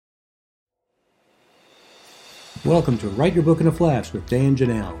Welcome to Write Your Book in a Flash with Dan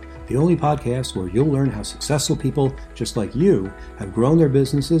Janelle, the only podcast where you'll learn how successful people just like you have grown their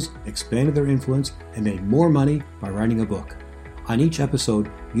businesses, expanded their influence, and made more money by writing a book. On each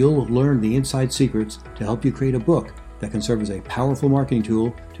episode, you'll learn the inside secrets to help you create a book that can serve as a powerful marketing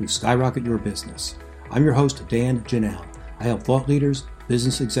tool to skyrocket your business. I'm your host, Dan Janelle. I help thought leaders,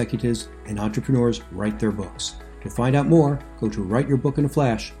 business executives, and entrepreneurs write their books. To find out more, go to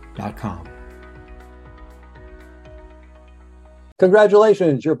writeyourbookinaflash.com.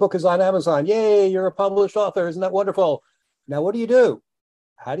 Congratulations, your book is on Amazon. Yay, you're a published author. Isn't that wonderful? Now, what do?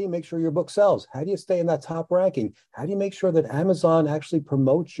 How do you make sure your book sells? How do you stay in that top ranking? How do you make sure that Amazon actually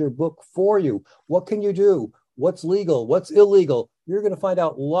promotes your book for you? What can you do? What's legal? What's illegal? You're going to find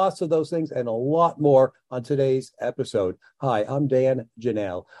out lots of those things and a lot more on today's episode. Hi, I'm Dan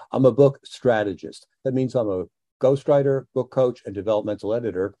Janelle. I'm a book strategist. That means I'm a ghostwriter, book coach, and developmental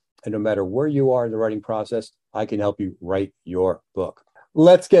editor. And no matter where you are in the writing process, I can help you write your book.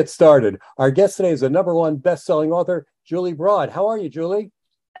 Let's get started. Our guest today is the #1 best-selling author, Julie Broad. How are you, Julie?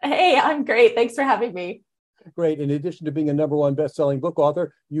 Hey, I'm great. Thanks for having me. Great. In addition to being a #1 best-selling book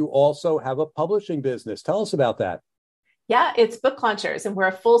author, you also have a publishing business. Tell us about that. Yeah, it's Book Launchers, and we're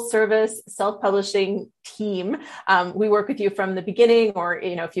a full-service self-publishing team. We work with you from the beginning, or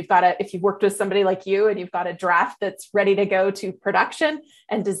if you've worked with somebody like you and you've got a draft that's ready to go to production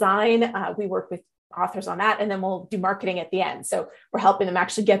and design, we work with authors on that, and then we'll do marketing at the end. So we're helping them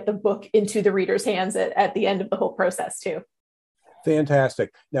actually get the book into the reader's hands at the end of the whole process too.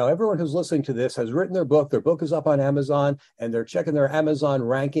 Fantastic. Now, everyone who's listening to this has written their book. Their book is up on Amazon, and they're checking their Amazon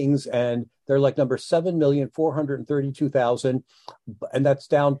rankings, and they're like number 7,432,000, and that's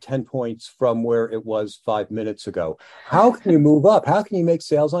down 10 points from where it was 5 minutes ago. How can you move up? How can you make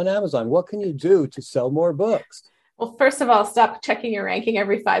sales on Amazon? What can you do to sell more books? Well, first of all, stop checking your ranking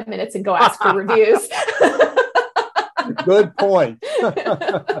every 5 minutes and go ask for reviews. Good point.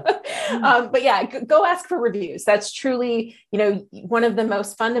 But yeah, go ask for reviews. That's truly, one of the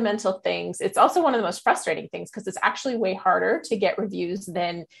most fundamental things. It's also one of the most frustrating things because it's actually way harder to get reviews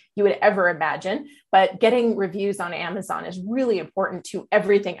than you would ever imagine. But getting reviews on Amazon is really important to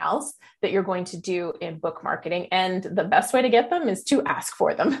everything else that you're going to do in book marketing. And the best way to get them is to ask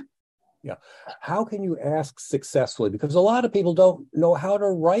for them. Yeah. How can you ask successfully? Because a lot of people don't know how to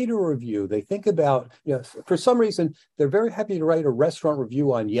write a review. They think about, for some reason, they're very happy to write a restaurant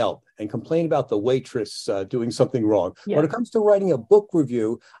review on Yelp and complain about the waitress doing something wrong. Yeah. When it comes to writing a book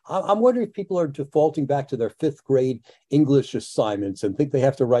review, I'm wondering if people are defaulting back to their 5th grade English assignments and think they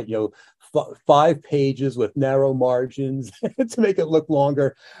have to write, 5 pages with narrow margins to make it look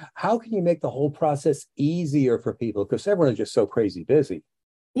longer. How can you make the whole process easier for people? Because everyone is just so crazy busy.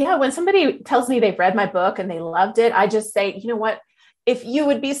 Yeah, when somebody tells me they've read my book and they loved it, I just say, you know what? If you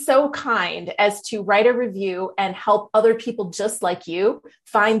would be so kind as to write a review and help other people just like you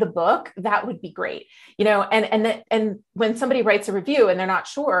find the book, that would be great. And when somebody writes a review and they're not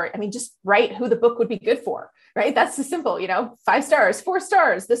sure, just write who the book would be good for, right? That's the simple, 5 stars, 4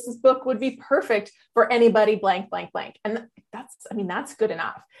 stars. This book would be perfect for anybody, blank, blank, blank. And that's good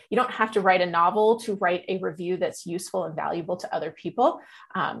enough. You don't have to write a novel to write a review that's useful and valuable to other people.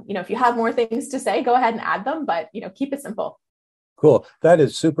 If you have more things to say, go ahead and add them, but, keep it simple. Cool. That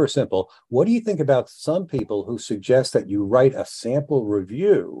is super simple. What do you think about some people who suggest that you write a sample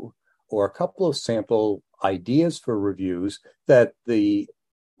review or a couple of sample ideas for reviews that the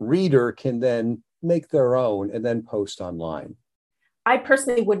reader can then make their own and then post online? I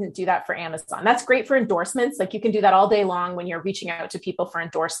personally wouldn't do that for Amazon. That's great for endorsements. Like, you can do that all day long when you're reaching out to people for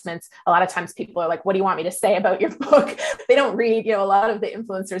endorsements. A lot of times people are like, what do you want me to say about your book? They don't read, a lot of the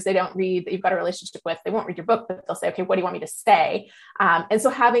influencers, they don't read that you've got a relationship with. They won't read your book, but they'll say, okay, what do you want me to say? And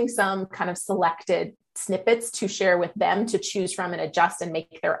so having some kind of selected snippets to share with them to choose from and adjust and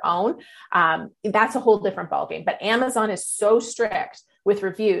make their own, that's a whole different ballgame. But Amazon is so strict with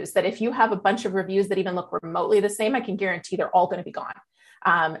reviews that if you have a bunch of reviews that even look remotely the same, I can guarantee they're all going to be gone.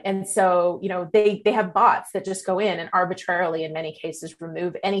 And so, they have bots that just go in and arbitrarily, in many cases,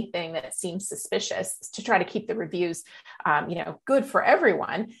 remove anything that seems suspicious to try to keep the reviews, good for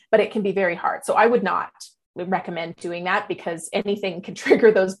everyone, but it can be very hard. So I would not recommend doing that because anything can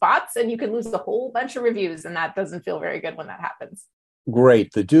trigger those bots and you can lose a whole bunch of reviews. And that doesn't feel very good when that happens.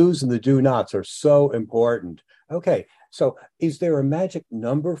 Great. The do's and the do nots are so important. Okay. So is there a magic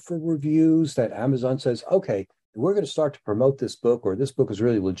number for reviews that Amazon says, okay, we're going to start to promote this book, or this book is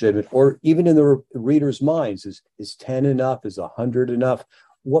really legitimate, or even in the reader's minds, is 10 enough? Is 100 enough?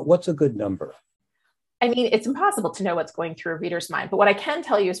 What's a good number? I mean, it's impossible to know what's going through a reader's mind, but what I can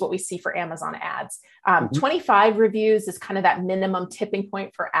tell you is what we see for Amazon ads. 25 reviews is kind of that minimum tipping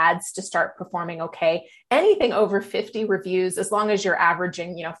point for ads to start performing okay. Anything over 50 reviews, as long as you're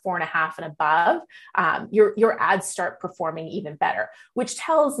averaging, 4.5 and above, your ads start performing even better, which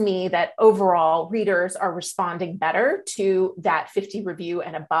tells me that overall readers are responding better to that 50 review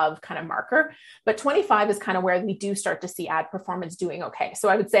and above kind of marker. But 25 is kind of where we do start to see ad performance doing okay. So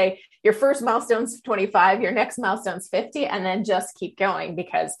I would say your first milestone's 25, your next milestone's 50, and then just keep going,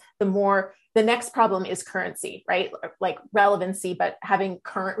 because the next problem is currency, right? Like relevancy, but having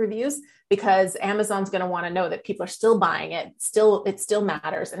current reviews, because Amazon's going to want to know that people are still buying it. It still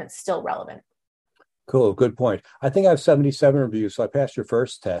matters and it's still relevant. Cool. Good point. I think I have 77 reviews, so I passed your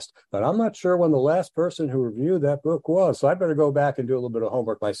first test, but I'm not sure when the last person who reviewed that book was. So I better go back and do a little bit of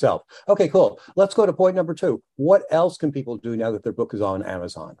homework myself. Okay, cool. Let's go to point number 2. What else can people do now that their book is on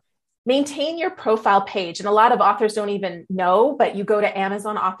Amazon? Maintain your profile page. And a lot of authors don't even know, but you go to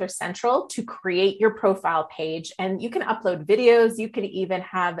Amazon Author Central to create your profile page, and you can upload videos. You can even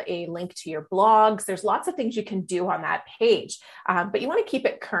have a link to your blogs. There's lots of things you can do on that page, but you want to keep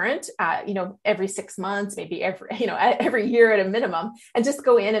it current, every 6 months, maybe every year at a minimum, and just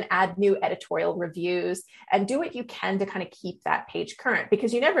go in and add new editorial reviews and do what you can to kind of keep that page current,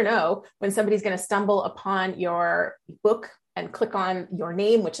 because you never know when somebody's going to stumble upon your book and click on your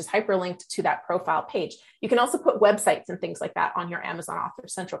name, which is hyperlinked to that profile page. You can also put websites and things like that on your Amazon Author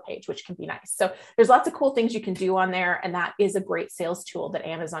Central page, which can be nice. So there's lots of cool things you can do on there, and that is a great sales tool that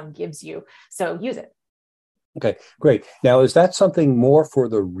Amazon gives you. So use it. Okay, great. Now, is that something more for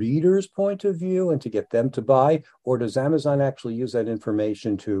the reader's point of view and to get them to buy, or does Amazon actually use that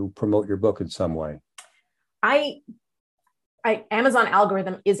information to promote your book in some way? Amazon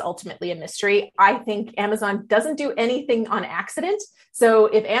algorithm is ultimately a mystery. I think Amazon doesn't do anything on accident. So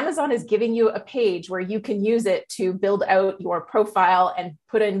if Amazon is giving you a page where you can use it to build out your profile and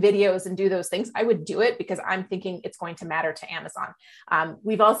put in videos and do those things, I would do it, because I'm thinking it's going to matter to Amazon.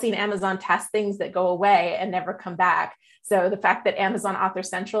 We've all seen Amazon test things that go away and never come back. So the fact that Amazon Author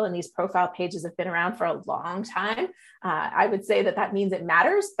Central and these profile pages have been around for a long time, I would say that means it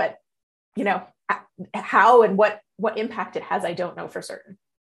matters, but how and what impact it has, I don't know for certain.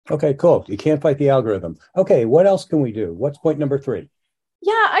 Okay, cool. You can't fight the algorithm. Okay, what else can we do? What's point number 3?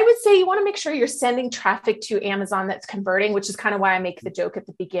 Yeah, I would say you want to make sure you're sending traffic to Amazon that's converting, which is kind of why I make the joke at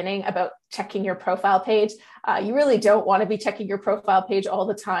the beginning about checking your profile page. You really don't want to be checking your profile page all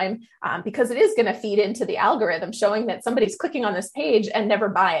the time, because it is going to feed into the algorithm showing that somebody's clicking on this page and never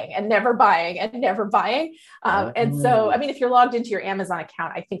buying and never buying and never buying. And so, I mean, if you're logged into your Amazon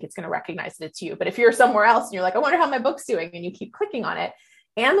account, I think it's going to recognize that it's you. But if you're somewhere else and you're like, I wonder how my book's doing, and you keep clicking on it,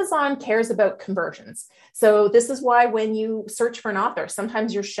 Amazon cares about conversions. So this is why when you search for an author,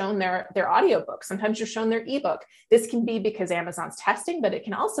 sometimes you're shown their audiobook, sometimes you're shown their ebook. This can be because Amazon's testing, but it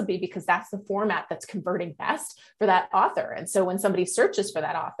can also be because that's the format that's converting best for that author. And so when somebody searches for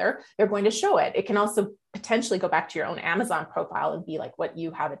that author, they're going to show it. It can also potentially go back to your own Amazon profile and be like what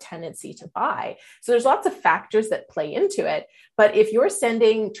you have a tendency to buy. So there's lots of factors that play into it. But if you're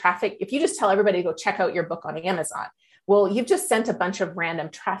sending traffic, if you just tell everybody to go check out your book on Amazon, well, you've just sent a bunch of random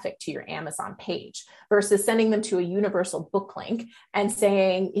traffic to your Amazon page versus sending them to a universal book link and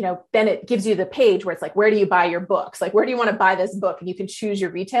saying, then it gives you the page where it's like, where do you buy your books? Like, where do you want to buy this book? And you can choose your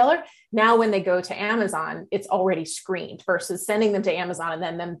retailer. Now, when they go to Amazon, it's already screened versus sending them to Amazon and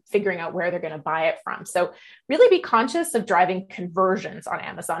then them figuring out where they're going to buy it from. So really be conscious of driving conversions on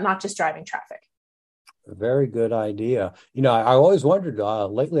Amazon, not just driving traffic. Very good idea. I always wondered,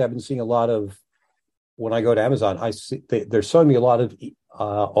 lately I've been seeing a lot of, when I go to Amazon, I see they're showing me a lot of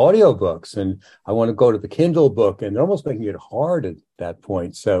audiobooks, and I want to go to the Kindle book, and they're almost making it hard at that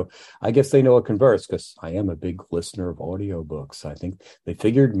point. So I guess they know it converts, because I am a big listener of audiobooks. I think they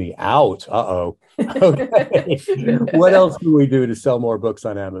figured me out. Uh-oh. Okay. What else can we do to sell more books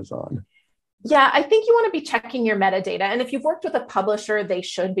on Amazon? Yeah, I think you want to be checking your metadata. And if you've worked with a publisher, they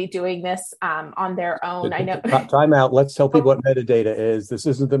should be doing this on their own. I know. Time out. Let's tell people what metadata is. This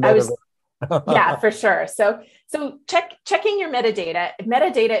isn't the metadata. Yeah, for sure. So checking your metadata.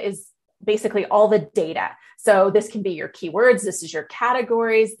 Metadata is basically all the data. So this can be your keywords. This is your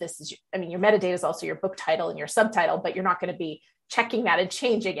categories. Your metadata is also your book title and your subtitle, but you're not going to be checking that and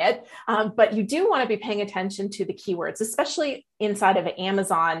changing it. But you do want to be paying attention to the keywords, especially inside of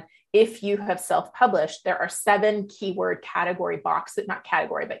Amazon. If you have self-published, there are 7 keyword category boxes, not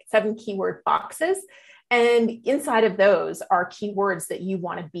category, but 7 keyword boxes. And inside of those are keywords that you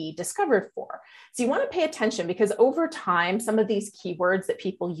want to be discovered for. So you want to pay attention, because over time, some of these keywords that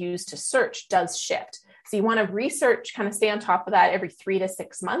people use to search does shift. So you want to research, kind of stay on top of that every 3 to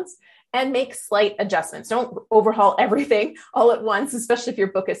 6 months, and make slight adjustments. Don't overhaul everything all at once, especially if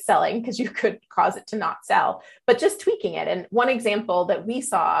your book is selling, because you could cause it to not sell, but just tweaking it. And one example that we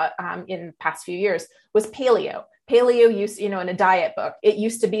saw in the past few years was paleo. Paleo used, in a diet book, it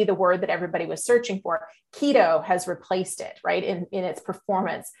used to be the word that everybody was searching for. Keto has replaced it, right, in its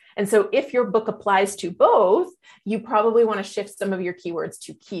performance. And so if your book applies to both, you probably want to shift some of your keywords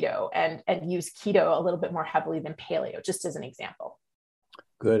to keto and use keto a little bit more heavily than paleo, just as an example.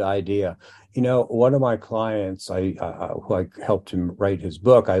 Good idea. One of my clients, who I helped him write his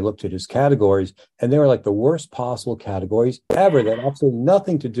book, I looked at his categories, and they were like the worst possible categories ever. That had absolutely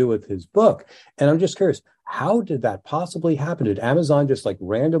nothing to do with his book. And I'm just curious, how did that possibly happen? Did Amazon just like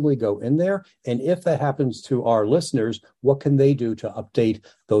randomly go in there? And if that happens to our listeners, what can they do to update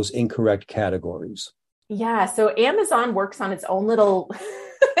those incorrect categories? Yeah, so Amazon works on its own little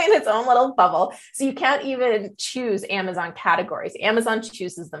in its own little bubble. So you can't even choose Amazon categories. Amazon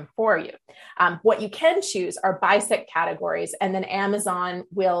chooses them for you. What you can choose are bisect categories, and then Amazon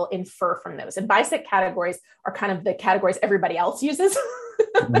will infer from those. And bisect categories are kind of the categories everybody else uses.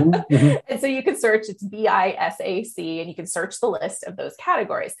 And so you can search, it's BISAC, and you can search the list of those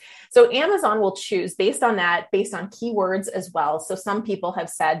categories. So Amazon will choose based on that, based on keywords as well. So some people have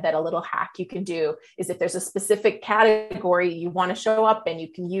said that a little hack you can do is if there's a specific category you want to show up in,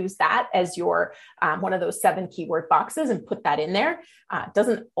 you can use that as your one of those 7 keyword boxes and put that in there.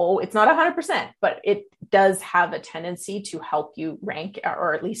 It's not 100%, but it does have a tendency to help you rank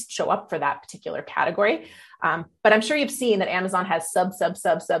or at least show up for that particular category. But I'm sure you've seen that Amazon has sub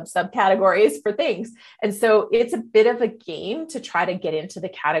categories for things. And so it's a bit of a game to try to get into the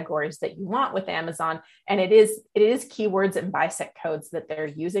categories that you want with Amazon. And it is keywords and bisect codes that they're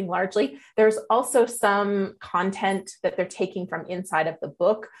using largely. There's also some content that they're taking from inside of the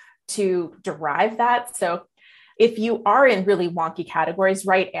book to derive that. So if you are in really wonky categories,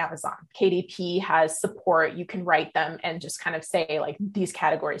 write Amazon. KDP has support. You can write them and just kind of say, like, these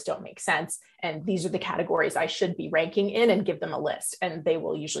categories don't make sense, and these are the categories I should be ranking in, and give them a list, and they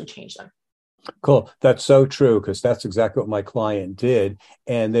will usually change them. Cool. That's so true, because that's exactly what my client did.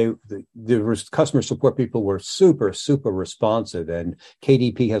 And the customer support people were super, super responsive. And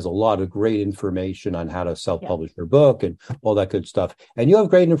KDP has a lot of great information on how to self-publish your book and all that good stuff. And you have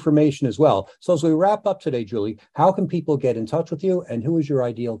great information as well. So as we wrap up today, Julie, how can people get in touch with you, and who is your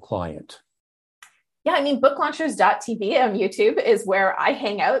ideal client? Yeah, booklaunchers.tv on YouTube is where I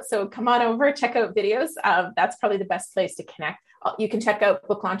hang out. So come on over, check out videos. That's probably the best place to connect. You can check out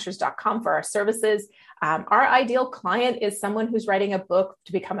booklaunchers.com for our services. Our ideal client is someone who's writing a book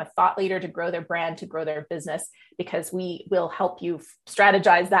to become a thought leader, to grow their brand, to grow their business, because we will help you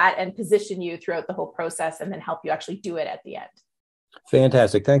strategize that and position you throughout the whole process, and then help you actually do it at the end.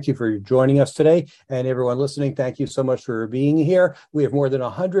 Fantastic. Thank you for joining us today. And everyone listening, thank you so much for being here. We have more than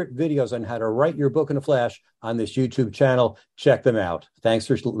 100 videos on how to write your book in a flash on this YouTube channel. Check them out. Thanks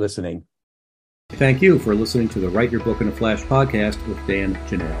for listening. Thank you for listening to the Write Your Book in a Flash podcast with Dan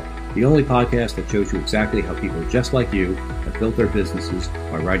Janelle, the only podcast that shows you exactly how people just like you have built their businesses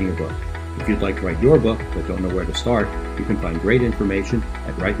by writing a book. If you'd like to write your book but don't know where to start, you can find great information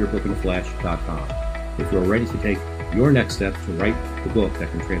at writeyourbookinaflash.com. If you're ready to take your next step to write the book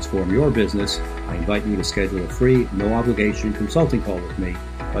that can transform your business, I invite you to schedule a free, no-obligation consulting call with me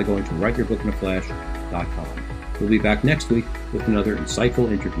by going to writeyourbookinaflash.com. We'll be back next week with another insightful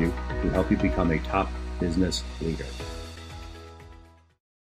interview to help you become a top business leader.